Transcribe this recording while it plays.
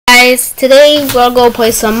guys, today we're gonna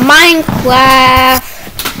play some Minecraft.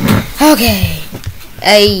 Okay.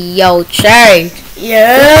 Hey yo, Trey.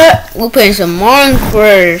 Yeah. We're playing some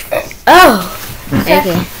Minecraft. Oh.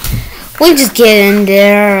 Okay. We just get in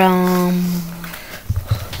there.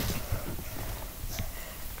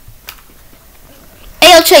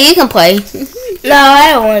 Hey yo, Trey, you can play. No,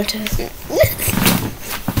 I don't want to.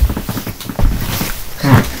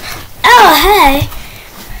 Oh, hey.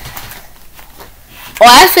 Well,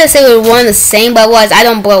 I was gonna say we were one the same, but I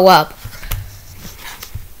don't blow up.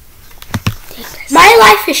 My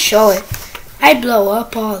life is short. I blow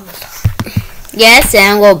up all the time. Yes,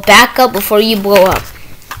 and we'll back up before you blow up.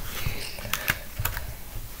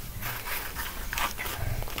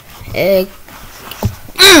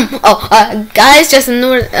 Guys, just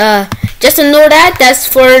ignore that. That's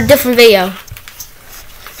for a different video.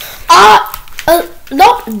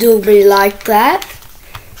 Don't do me like that.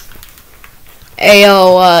 Hey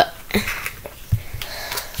yo,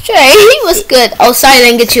 Trey, he was good. Oh, sorry, I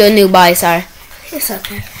didn't get you a new body. Sorry. It's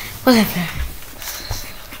okay. Whatever.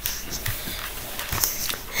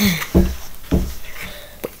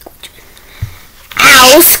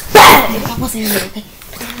 Ow! Spat! That wasn't you. Okay.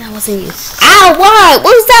 That wasn't you. Ow! What?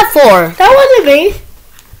 What was that for? That wasn't me.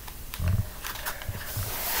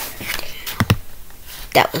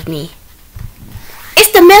 That was me.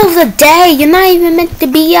 It's the middle of the day. You're not even meant to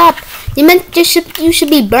be up. You should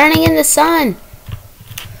be burning in the sun.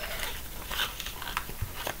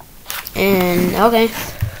 And okay.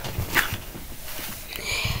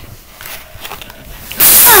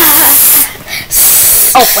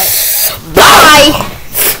 Oh wait. Bye.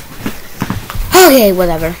 Okay,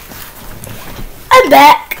 whatever. I'm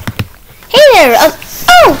back. Hey there.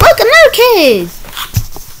 Oh, look, another kid.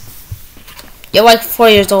 You're like 4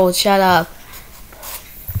 years old. Shut up.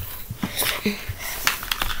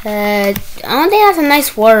 I don't think that's a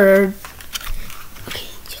nice word. Okay,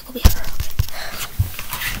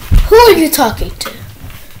 who are you talking to?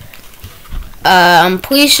 I'm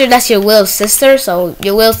pretty sure that's your little sister. So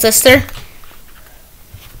your little sister.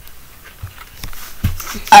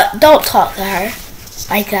 Don't talk to her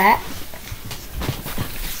like that.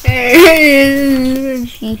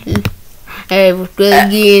 Hey, what's good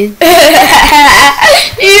again? You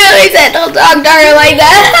really said don't talk to her like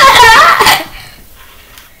that.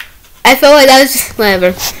 I feel like that was just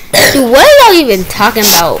whatever. Dude, what are y'all even talking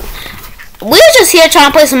about? We're just here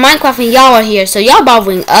trying to play some Minecraft and y'all are here, so y'all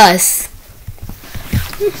bothering us.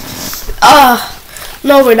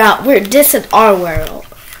 No we're not. This is our world.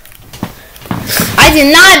 I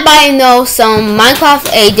did not buy some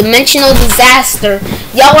Minecraft a dimensional disaster.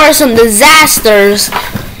 Y'all are some disasters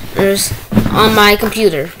on my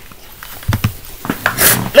computer.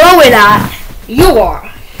 No we're not. You are.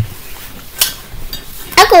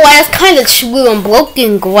 Echo that's kind of true on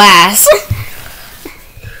broken glass.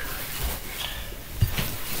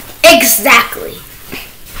 Exactly.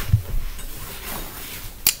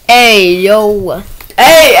 Hey yo.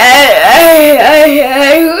 Hey. Are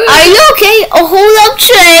you okay? Oh, hold up,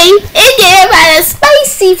 Trey. It get kind of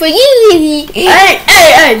spicy for you.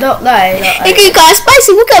 Hey, don't lie. It get kind of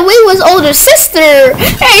spicy. Look at Wayward's older sister.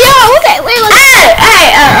 Hey, yo, look at Wayward's.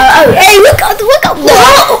 Hey, look up.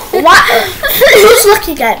 What? Who's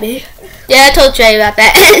looking at me? Yeah, I told Trey about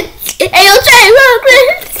that. Hey, yo, Trey, look.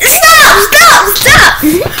 Stop.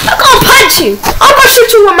 I'm gonna punch you. I'm gonna shoot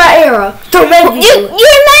you with my arrow. Don't make me do it.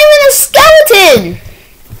 You're not even a skeleton.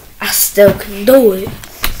 I still can do it.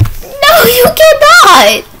 No, you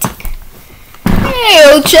cannot. Hey,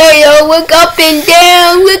 yo, Trey, yo, look up and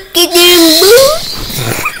down. Look at them boots.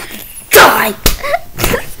 Die.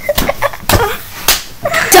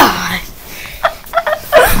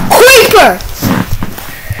 Creeper.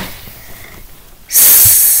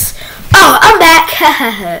 Oh, I'm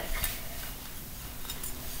back.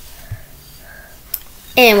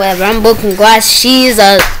 And whatever, I'm broken glass. She's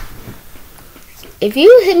a. If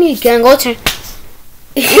you hit me again, go turn.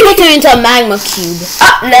 You will turn into a magma cube.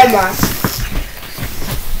 Never mind.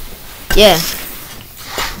 Yeah.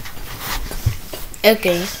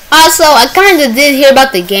 Okay. Also, I kind of did hear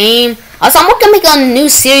about the game. Also, I'm gonna make a new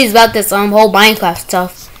series about this whole Minecraft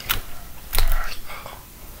stuff.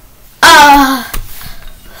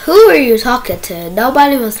 Who are you talking to?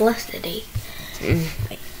 Nobody was listening.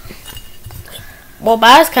 Well, but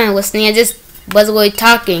I was kind of listening. I just wasn't really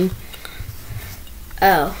talking.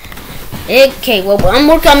 Oh. Okay, well, I'm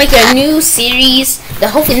working on making a new series that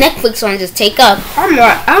hopefully Netflix will just take up.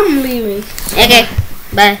 I'm leaving. Okay,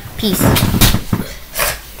 bye. Peace.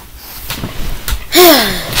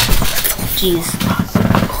 Jeez.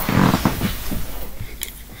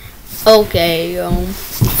 Okay,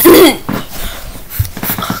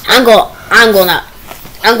 I'm gonna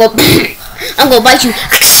bite you.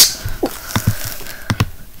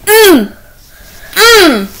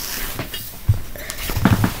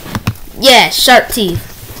 Yeah, sharp teeth.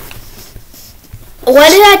 What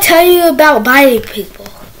did I tell you about biting people?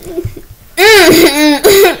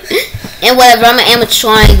 And whatever, I'm an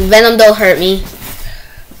animatronic. Venom don't hurt me.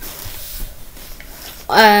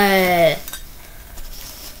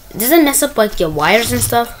 Does it mess up like your wires and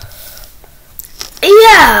stuff?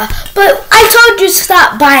 Yeah, but I told you to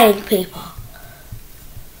stop biting people.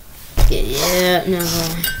 Yeah, no.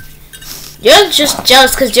 You're just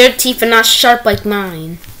jealous because your teeth are not sharp like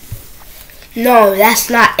mine. No, that's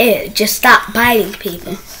not it. Just stop biting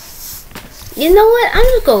people. You know what? I'm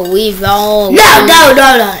just gonna leave all. No.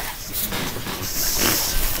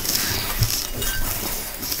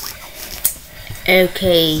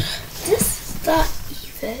 Okay. This is not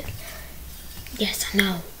even. Yes, I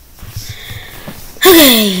know.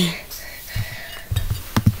 Okay.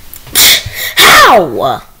 How?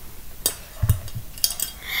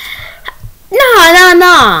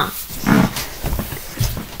 No.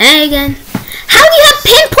 And again. How do you have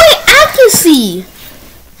pinpoint accuracy?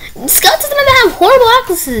 Skeletons never have horrible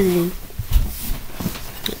accuracy.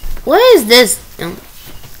 What is this?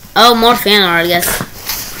 Oh, more fan art, I guess.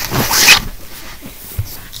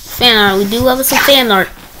 Fan art. We do love some fan art.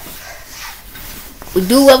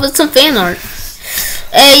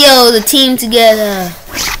 Hey, yo, the team together.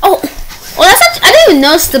 Oh, that's actually, I didn't even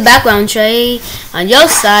notice the background tray. On your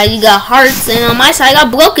side, you got hearts, and on my side, I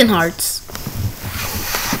got broken hearts.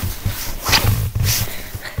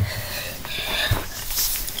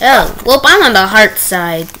 Oh, well, I'm on the heart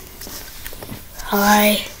side.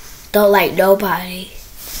 I don't like nobody.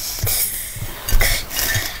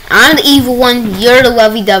 I'm the evil one. You're the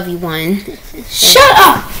lovey-dovey one. Shut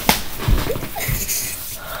up!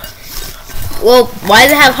 Well, why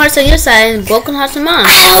does it have hearts on your side and broken hearts on mine?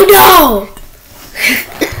 I don't know!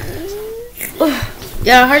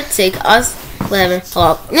 Your heart's sake, us, whatever.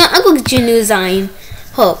 Hold up. No, I'll go get you a new design.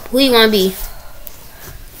 Hope, who you want to be?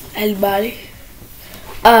 Anybody?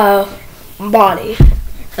 Bonnie.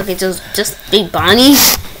 Okay, just be Bonnie?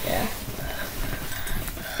 Yeah.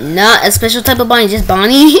 Not a special type of Bonnie, just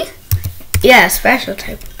Bonnie? Yeah, special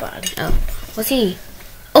type of Bonnie. Oh, what's he?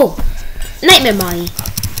 Oh, Nightmare Bonnie.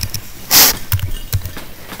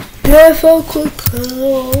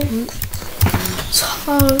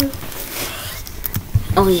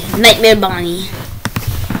 Oh yeah, Nightmare Bonnie.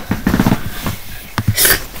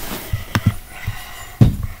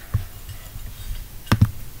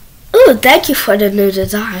 Ooh, thank you for the new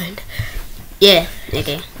design. Yeah,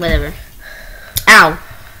 okay, whatever. Ow.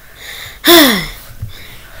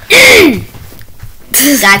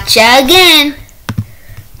 Gotcha again.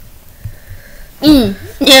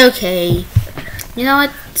 Okay. You know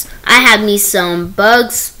what? I had me some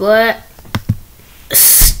bugs, but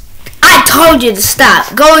I told you to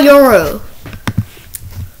stop. Go in your room.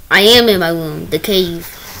 I am in my room, the cave.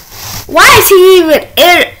 Why is he even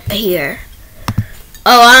in here?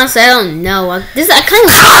 Oh, honestly, I don't know. I kind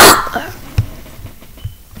of.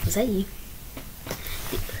 Was that you?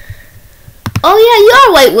 Oh yeah, you are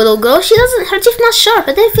a white little girl. She doesn't. Her teeth not sharp.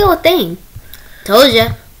 I didn't feel a thing. Told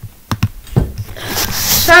ya.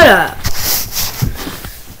 Shut up.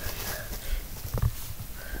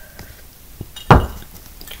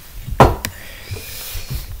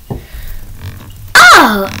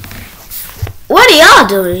 Oh, what are y'all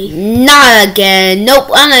doing? Not again.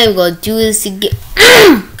 Nope. I'm not even gonna do this again.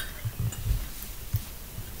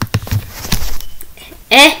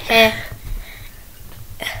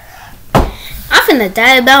 I'm finna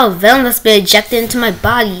die about a venom that's been injected into my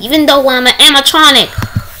body, even though I'm an animatronic.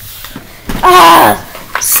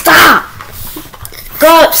 Stop.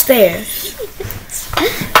 Go upstairs.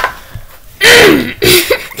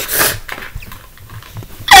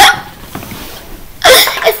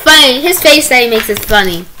 It's funny. His face that he makes it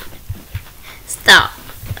funny. Stop.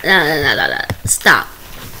 No. Stop.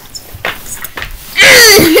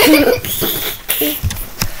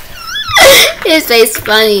 His face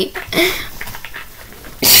funny.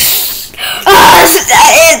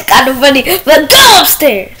 It's kind of funny, but go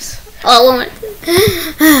upstairs. Oh, one more.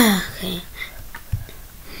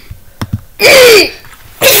 Okay.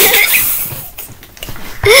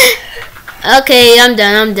 Okay, I'm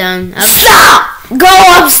done. Stop!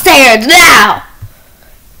 Go upstairs now.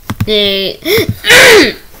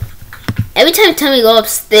 Every time you tell me to go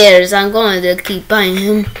upstairs, I'm going to keep buying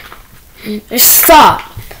him. Stop.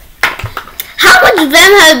 How much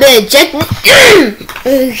venom have been ejected?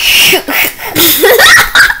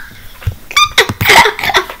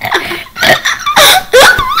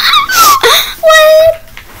 What?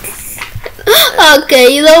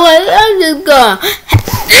 Okay, you know what? I'm just gonna.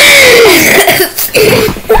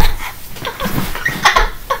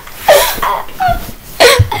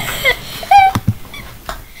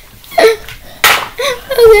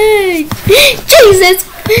 Okay.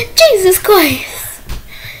 Jesus Christ.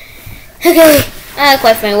 Okay.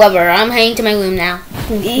 Quite funny. Whatever. I'm heading to my room now.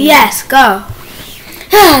 Yes, go.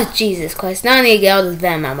 Ah, Jesus Christ. Now I need to get all this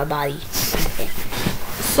venom out of my body. Okay.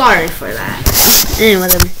 Sorry for that.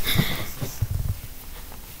 Whatever.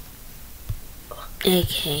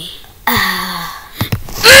 Okay.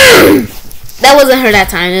 That wasn't her that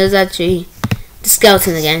time. It was actually the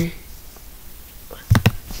skeleton again.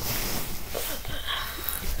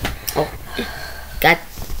 Oh. Got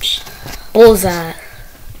bullseye.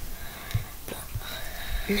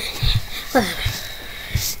 Whatever.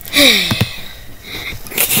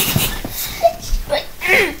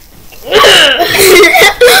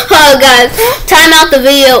 Oh god, time out the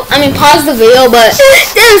video. I mean pause the video, but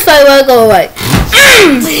this fight will go like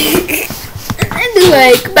and do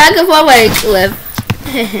like back and forth like left.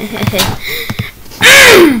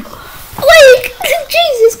 Like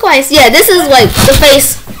Jesus Christ. Yeah, this is like the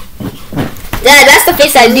face. Yeah, that's the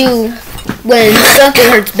face I do when something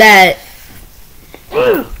hurts bad.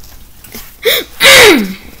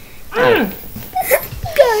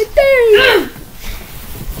 God dang.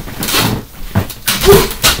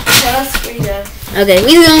 Okay,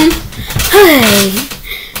 we zoom.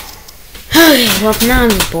 Okay, well now I'm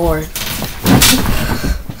just bored.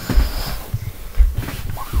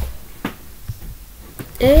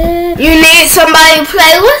 You need somebody to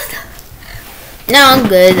play with? No, I'm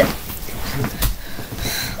good.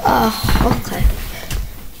 Oh, okay.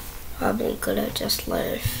 Probably could have just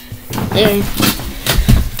left. Yeah.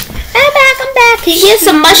 I'm back. Can you get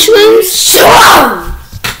some mushrooms? Sure!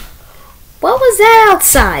 What was that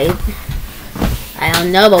outside? I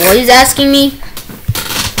don't know, but what he's asking me?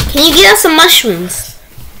 Can you get us some mushrooms?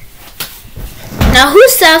 Now, who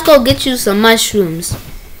said I was gonna get you some mushrooms?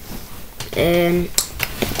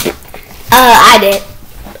 I did.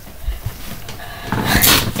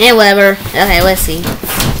 Yeah, whatever. Okay, let's see.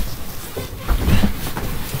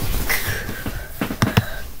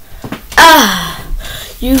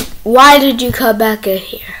 Why did you come back in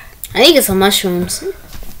here? I need to get some mushrooms.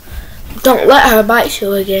 Don't let her bite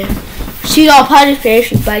you again. She gonna punish you if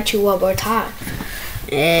she bites you one more time.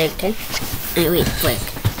 Okay. Hey, wait, quick.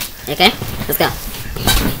 Okay, let's go.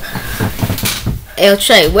 Hey,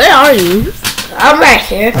 Trey, where are you? I'm right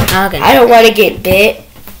here. Okay. I don't want to get bit.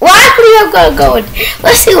 Well, actually, I'm gonna go in.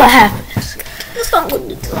 Let's see what happens. That's what I'm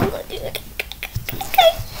gonna do.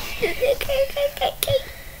 Okay.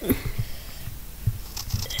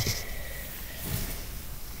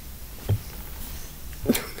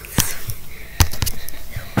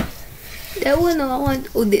 That one, no, I want.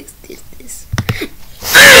 Oh, this.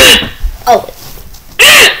 Oh.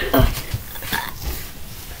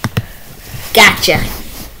 Gotcha.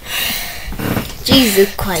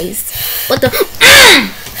 Jesus Christ. What the?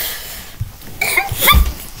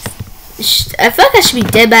 I feel like I should be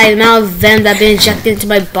dead by the amount of venom that I've been injected into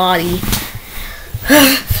my body.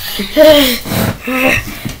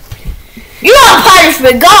 You want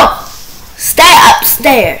punishment? Go! Stay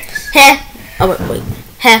upstairs. Heh. Oh, wait.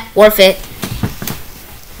 Heh. Worth it.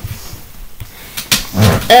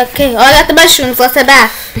 Okay. Oh, I got the mushrooms. Let's head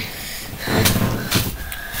back.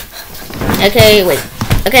 Okay, wait.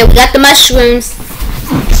 Okay, we got the mushrooms.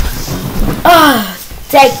 Oh,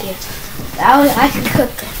 thank you. I can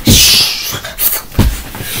cook them.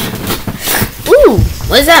 Ooh,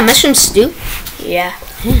 what is that? Mushroom stew? Yeah.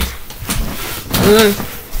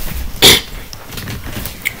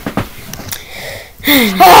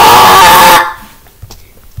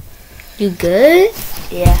 You good?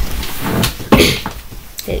 Yeah.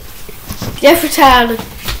 Hey. Different time.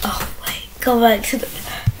 Oh, wait. Go back to the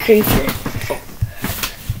creeper.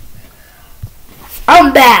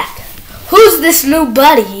 I'm back. Who's this new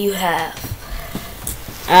buddy you have?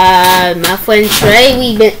 My friend Trey.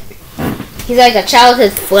 He's like a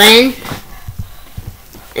childhood friend.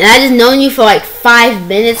 And I just known you for like 5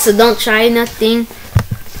 minutes, so don't try nothing.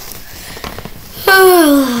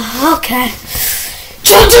 Okay.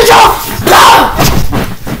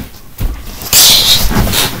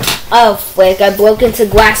 Oh, frick, I broke into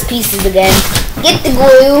glass pieces again. Get the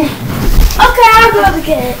glue. Okay, I'll go to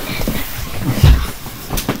get it.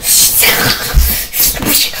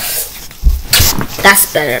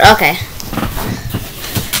 That's better. Okay.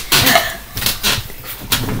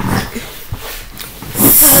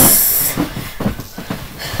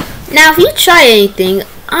 Now, if you try anything,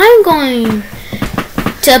 I'm going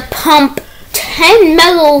to pump 10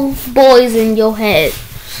 metal boys in your head.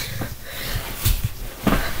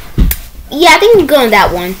 Yeah, I think we go on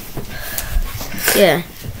that one. Yeah.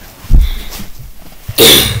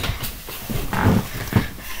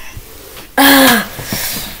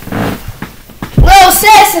 Well,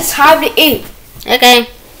 sis, it's time to eat. Okay.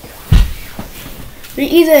 We're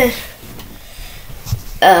eating.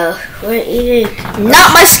 We're eating.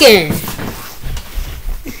 Not my skin.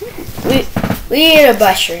 We eat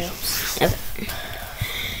mushrooms.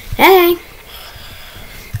 Hey.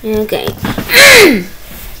 Okay.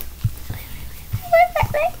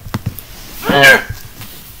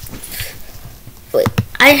 Wait,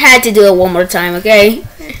 I had to do it one more time, okay?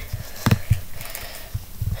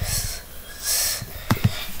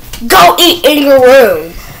 Go eat in your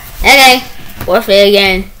room. Okay. Warfare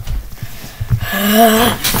again.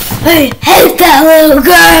 I hate that little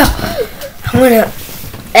girl. I'm gonna.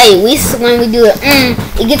 Hey, when we do it,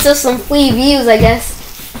 it gets us some free views, I guess.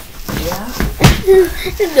 Yeah.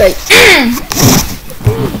 It's like,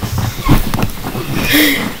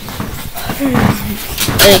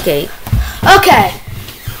 Okay. Okay.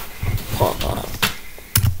 Hold on.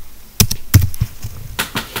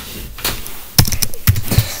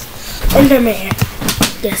 Enderman.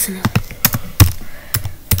 Yes, no.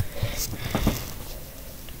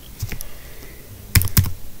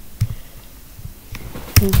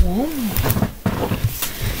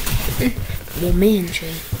 Woman,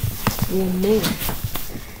 Jay. Woman.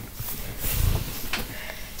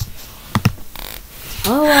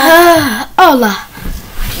 Oh, Hola.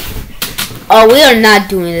 oh, we are not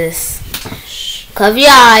doing this. Cover your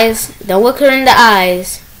eyes. Don't look her in the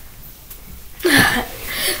eyes.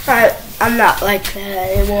 I'm not like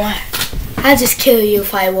that anymore. I'll just kill you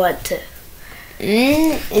if I want to.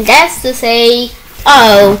 That's to say,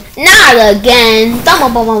 oh, not again.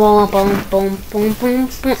 Boom, boom, boom, boom, boom, boom, boom,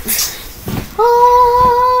 boom.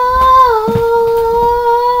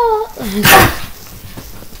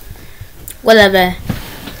 Whatever.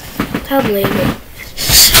 Can't believe it.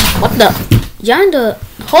 What the? Yonder.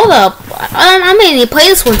 Hold up. I may need to play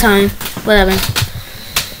this one time. Whatever.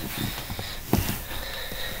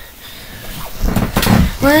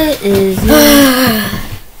 What is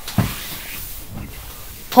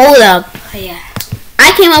Hold up. Oh, yeah.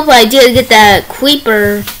 I came up with an idea to get that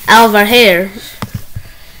creeper out of our hair.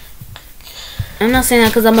 I'm not saying that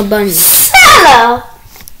because I'm a bunny. Hello.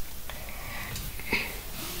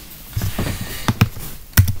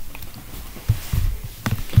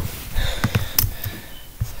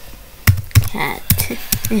 Cat.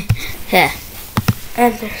 Yeah.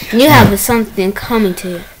 And You have something coming to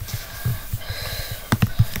you.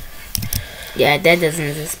 Yeah, that doesn't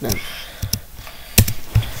exist, but.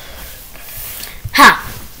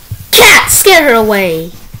 Ha! Cat! Scare her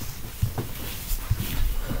away!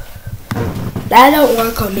 that don't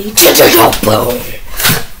work on me. Boom.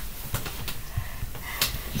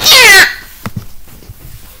 Yeah!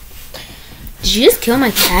 Did you just kill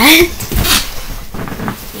my cat?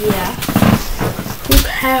 Yeah. Who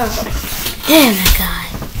cares? Damn that guy.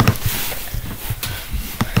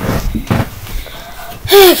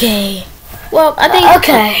 Okay. Well, I think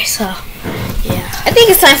Okay, so yeah. I think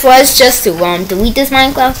it's time for us just to delete this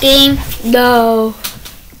Minecraft game. No.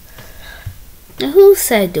 Now, who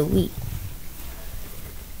said delete?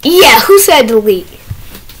 Yeah, who said delete?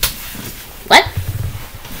 What?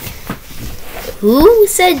 Who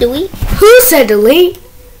said delete? Who said delete?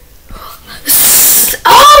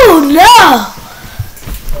 Oh no!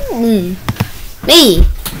 Me.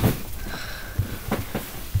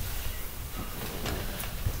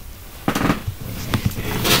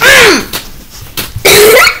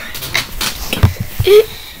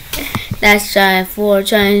 That's trying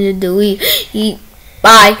to delete.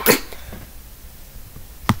 Bye.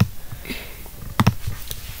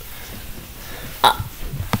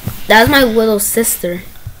 That's my little sister.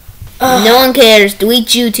 No one cares.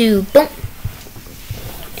 Delete you too. Boom.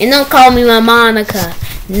 And don't call me my Monica.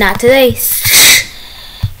 Not today.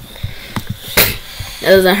 It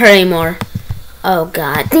doesn't hurt anymore. Oh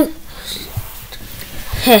God.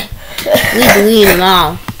 Heh. We delete them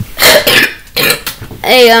all.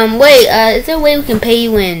 Hey, wait, is there a way we can pay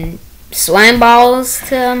you in slime balls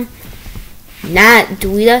to, not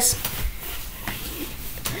delete us?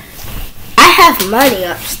 I have money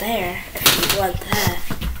upstairs if you want that.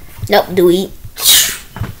 Nope, delete.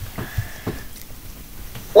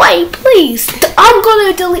 Wait, please. I'm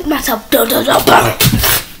gonna delete myself.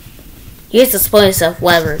 Here's the spoiler stuff,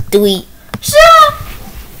 whatever. Delete. Sure.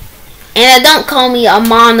 And don't call me a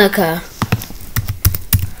Monica.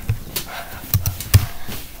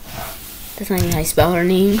 That's not even how you spell her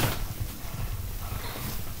name.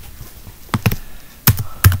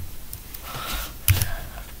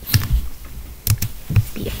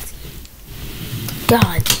 BXE.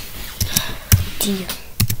 God. Dear.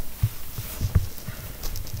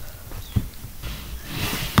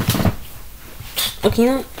 Okay, you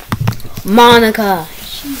know, Monica.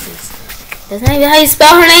 Jesus. That's not even how you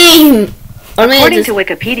spell her name. Or maybe According to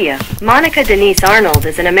Wikipedia, Monica Denise Arnold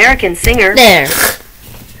is an American singer. there.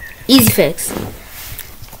 Easy fix.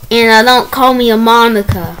 And don't call me a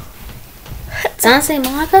Monica. Did I say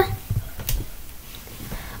Monica?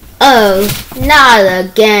 Oh, not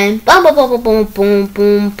again. Boom, boom, boom, boom, boom,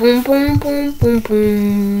 boom, boom, boom, boom, boom,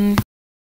 boom.